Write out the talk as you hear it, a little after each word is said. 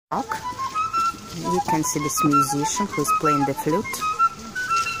park. You can see this musician who is playing the flute.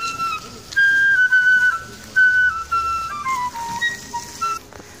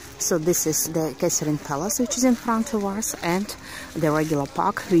 So this is the Catherine Palace, which is in front of us, and the regular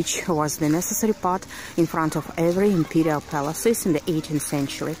park, which was the necessary part in front of every imperial palaces in the 18th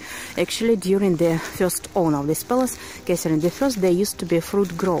century. Actually, during the first owner of this palace, Catherine I, there used to be a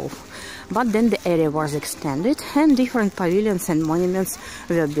fruit grove. But then the area was extended and different pavilions and monuments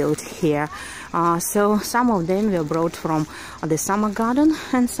were built here. So some of them were brought from the Summer Garden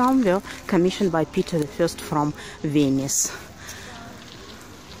and some were commissioned by Peter I from Venice.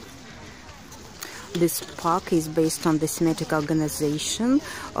 This park is based on the thematic organization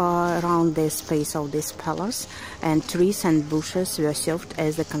around the space of this palace, and trees and bushes were served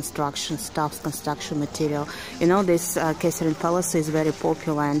as the construction material. You know, this Catherine Palace is very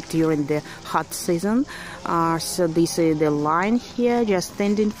popular and during the hot season. So this is the line here, just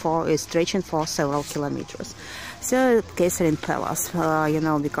stretching for several kilometers. So Catherine Palace, you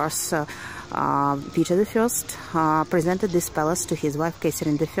know, because Peter I presented this palace to his wife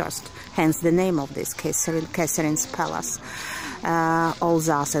Catherine I, hence the name of this Catherine's Palace. All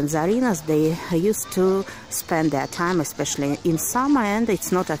Tsars and Tsarinas, they used to spend their time, especially in summer, and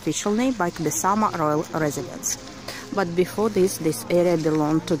it's not official name, but the summer royal residence. But before this area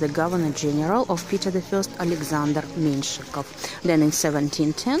belonged to the Governor General of Peter I, Alexander Menshikov. Then in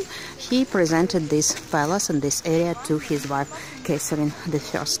 1710, he presented this palace and this area to his wife Catherine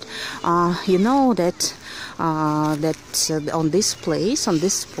I. You know that on this place, on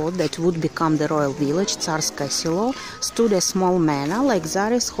this spot that would become the royal village, Tsarskoye Selo, stood a small manor like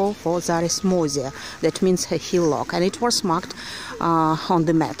Zarisho or Zarismozia, that means a hillock, and it was marked on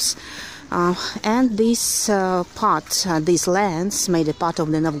the maps. And this these lands made a part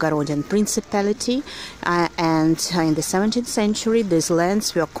of the Novgorodian Principality, and in the 17th century these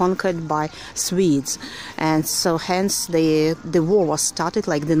lands were conquered by Swedes, and so hence the war was started,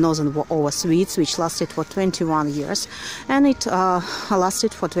 like the Northern War over Swedes, which lasted for 21 years, and it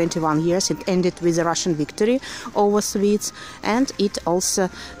lasted for 21 years. It ended with a Russian victory over Swedes, and it also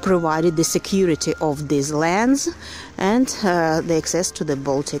provided the security of these lands and the access to the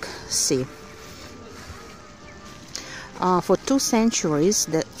Baltic Sea. For 2 centuries,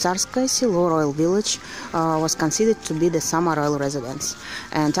 the Tsarskoye Selo royal village was considered to be the summer royal residence.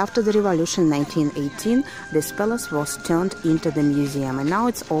 And after the revolution in 1918, this palace was turned into the museum, and now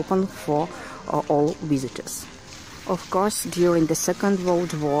it's open for all visitors. Of course, during the Second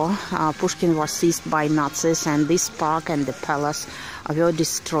World War, Pushkin was seized by Nazis, and this park and the palace were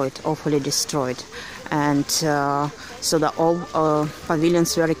destroyed, awfully destroyed. And so all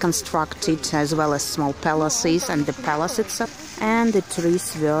pavilions were reconstructed, as well as small palaces and the palace itself, and the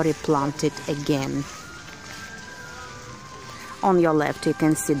trees were replanted again. On your left you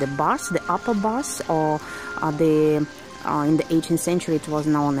can see the baths, the upper baths, or in the 18th century it was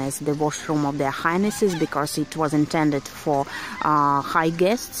known as the washroom of their highnesses, because it was intended for high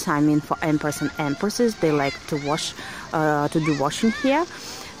guests, I mean for emperors and empresses. They like to do washing here.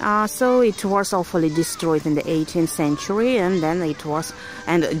 So it was awfully destroyed in the 18th century, and then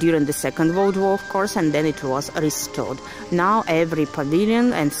during the Second World War, of course, and then it was restored. Now every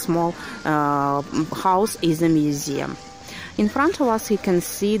pavilion and small house is a museum. In front of us you can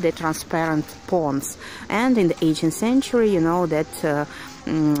see the transparent ponds, and in the 18th century, you know that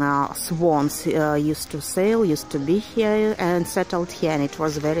swans used to sail, used to be here and settled here, and it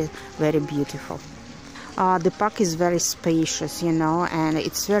was very, very beautiful. The park is very spacious, you know, and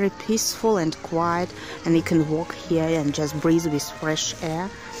it's very peaceful and quiet, and you can walk here and just breathe with fresh air.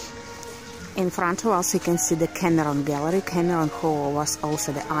 In front of us you can see the Cameron Gallery. Cameron, who was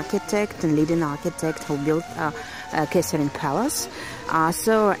also the architect and leading architect who built Catherine Palace.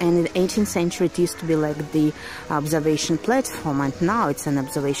 So in the 18th century it used to be like the observation platform, and now it's an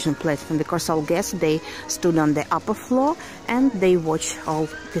observation platform because all guests, they stood on the upper floor and they watched all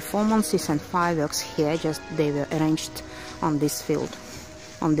performances and fireworks here. They were arranged on this field,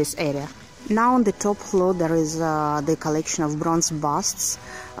 on this area. Now on the top floor there is the collection of bronze busts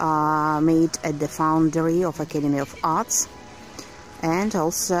made at the Foundry of Academy of Arts. And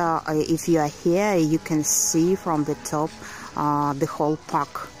also if you are here you can see from the top the whole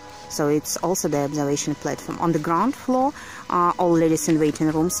park. So it's also the observation platform. On the ground floor all ladies in waiting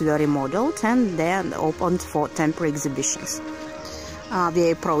rooms were remodeled and they are opened for temporary exhibitions. We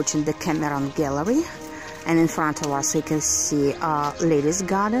are approaching the Cameron Gallery, and in front of us you can see ladies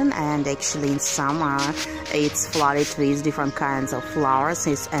garden, and actually in summer it's flooded with different kinds of flowers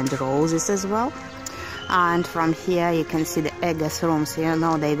and roses as well. And from here you can see the Eggers rooms. You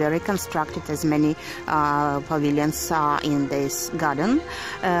know, they were reconstructed as many pavilions in this garden,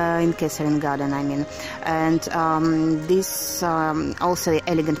 in Catherine Garden, I mean. And this also the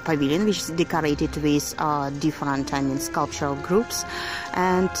elegant pavilion, which is decorated with different, I mean, sculptural groups.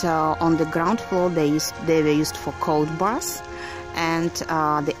 And on the ground floor they were used for cold baths. And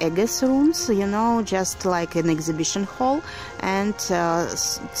the Eggers rooms, you know, just like an exhibition hall, and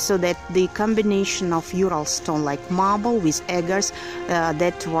so that the combination of Ural stone like marble with Eggers,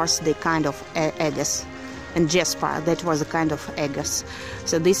 that was the kind of Eggers, and Jasper, that was a kind of Eggers.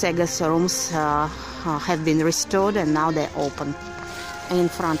 So these Eggers rooms have been restored and now they're open. In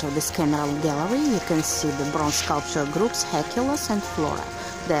front of this Cameral Gallery you can see the bronze sculpture groups Hercules and Flora.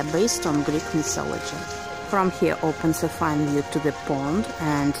 They're based on Greek mythology. From here opens a fine view to the pond,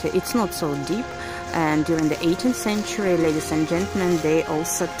 and it's not so deep. And during the 18th century, ladies and gentlemen, they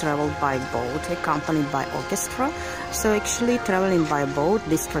also traveled by boat, accompanied by orchestra. So actually, traveling by boat,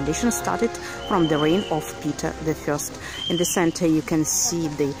 this tradition started from the reign of Peter I. In the center, you can see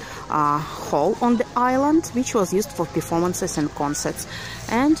the hall on the island, which was used for performances and concerts.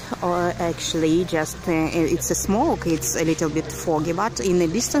 And actually, just it's a smoke, it's a little bit foggy, but in the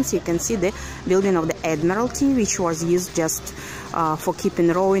distance, you can see the building of the Admiralty, which was used just for keeping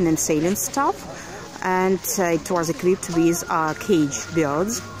rowing and sailing stuff. And it was equipped with cage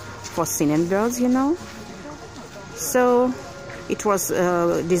birds for singing birds, you know. So it was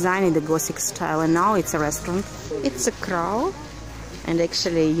designed in the Gothic style, and now it's a restaurant. It's a crow, and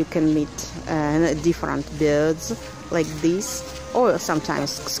actually you can meet different birds like this, or sometimes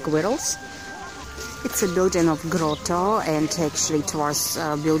squirrels. It's a building of grotto, and actually it was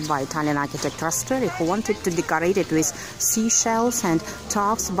built by Italian architect Rastrelli, who wanted to decorate it with seashells and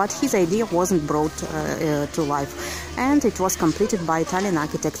tufts, but his idea wasn't brought to life. And it was completed by Italian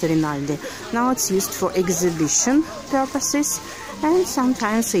architect Rinaldi. Now it's used for exhibition purposes, and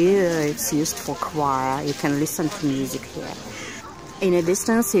sometimes it's used for choir. You can listen to music here. In a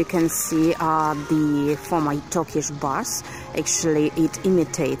distance you can see the former Turkish baths. Actually it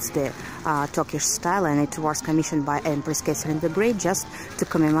imitates the Turkish style, and it was commissioned by Empress Catherine the Great just to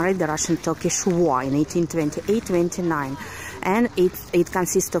commemorate the Russian-Turkish War in 1828-29. And it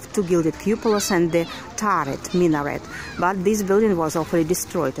consists of two gilded cupolas and the turret minaret. But this building was already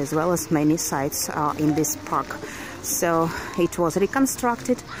destroyed, as well as many sites in this park. So it was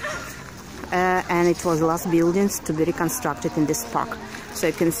reconstructed. And it was the last buildings to be reconstructed in this park. So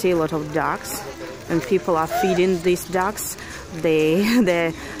you can see a lot of ducks, and people are feeding these ducks.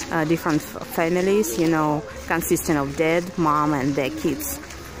 They're different families, you know, consisting of dad, mom, and their kids.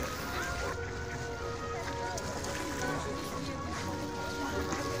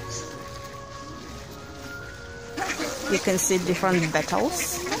 You can see different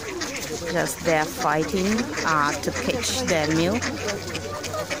battles. Just they're fighting to catch their meal.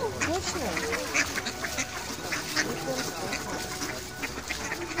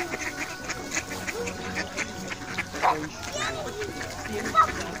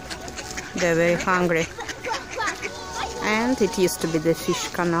 They're very hungry. And it used to be the fish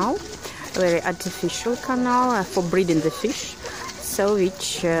canal, very artificial canal for breeding the fish, so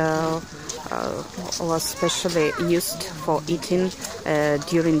which was specially used for eating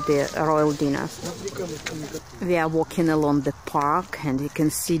during the royal dinners. We are walking along the park, and you can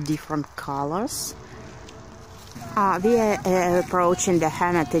see different colors. We are approaching the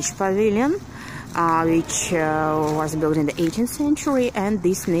Hermitage Pavilion, which was built in the 18th century, and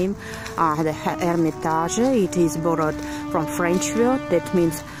this name, the Hermitage, it is borrowed from French word that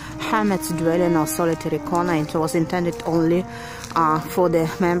means hermit's dwelling or solitary corner, and it was intended only for the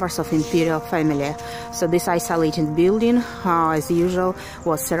members of imperial family. So this isolated building, as usual,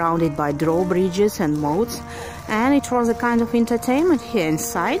 was surrounded by drawbridges and moats, and it was a kind of entertainment here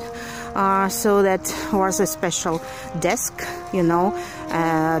inside. So that was a special desk, you know.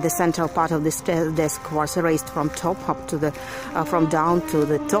 The central part of this desk was raised from top up to the from down to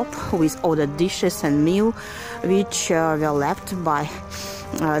the top, with ordered dishes and meal, which were left by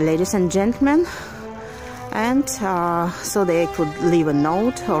ladies and gentlemen, and so they could leave a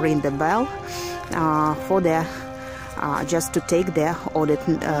note or ring the bell for their just to take their ordered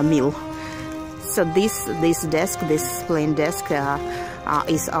meal. So this desk, this plain desk,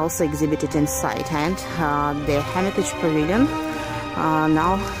 is also exhibited inside, and the Hermitage Pavilion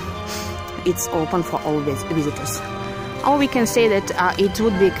now it's open for all visitors. Or we can say that it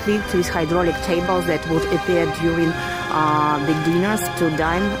would be equipped with hydraulic tables that would appear during the dinners, to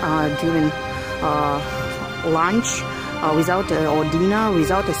dine during lunch or dinner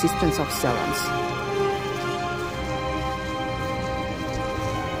without assistance of servants.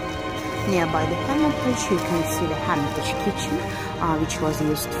 Nearby the Hermitage, you can see the Hermitage kitchen, which was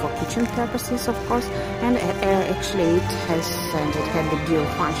used for kitchen purposes, of course, and actually it had the dual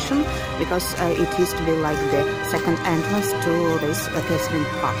function, because it used to be like the second entrance to this Catherine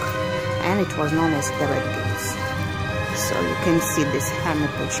Park, and it was known as the Red Gates. So you can see this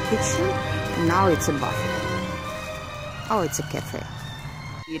Hermitage kitchen, and now it's a buffet. Oh, it's a cafe.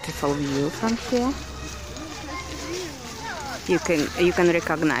 Beautiful view from here. You can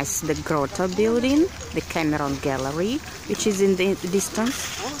recognize the Grotto building, the Cameron Gallery, which is in the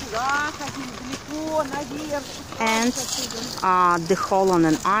distance, and the hall on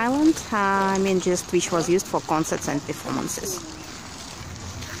an island, which was used for concerts and performances.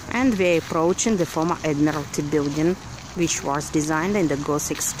 And we are approaching the former Admiralty building, which was designed in the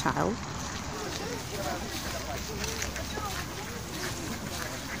Gothic style.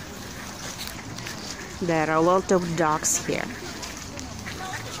 There are a lot of dogs here.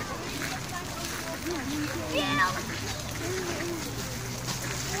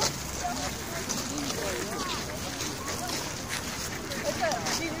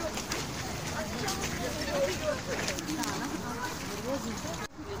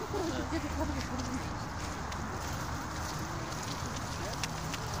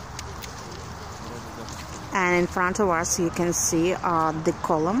 And in front of us you can see the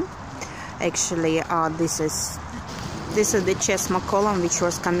column. Actually, this is the Chesma column, which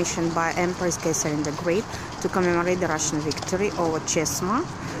was commissioned by Empress Catherine the Great to commemorate the Russian victory over Chesma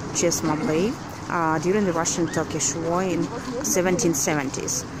Bay during the Russian-Turkish War in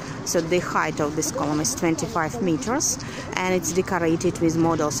 1770s. So the height of this column is 25 meters, and it's decorated with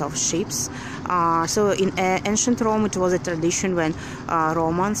models of ships. So in ancient Rome, it was a tradition when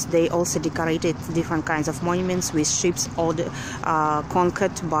Romans, they also decorated different kinds of monuments with ships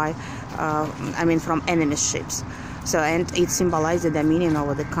conquered by, from enemy ships. So, and it symbolized the dominion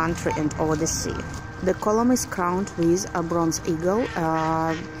over the country and over the sea. The column is crowned with a bronze eagle,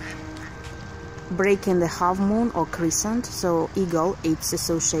 breaking the half moon or crescent. So eagle, it's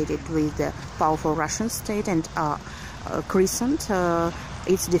associated with the powerful Russian state, and crescent,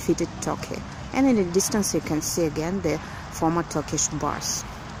 it's defeated Turkey. And in the distance you can see again the former Turkish bars.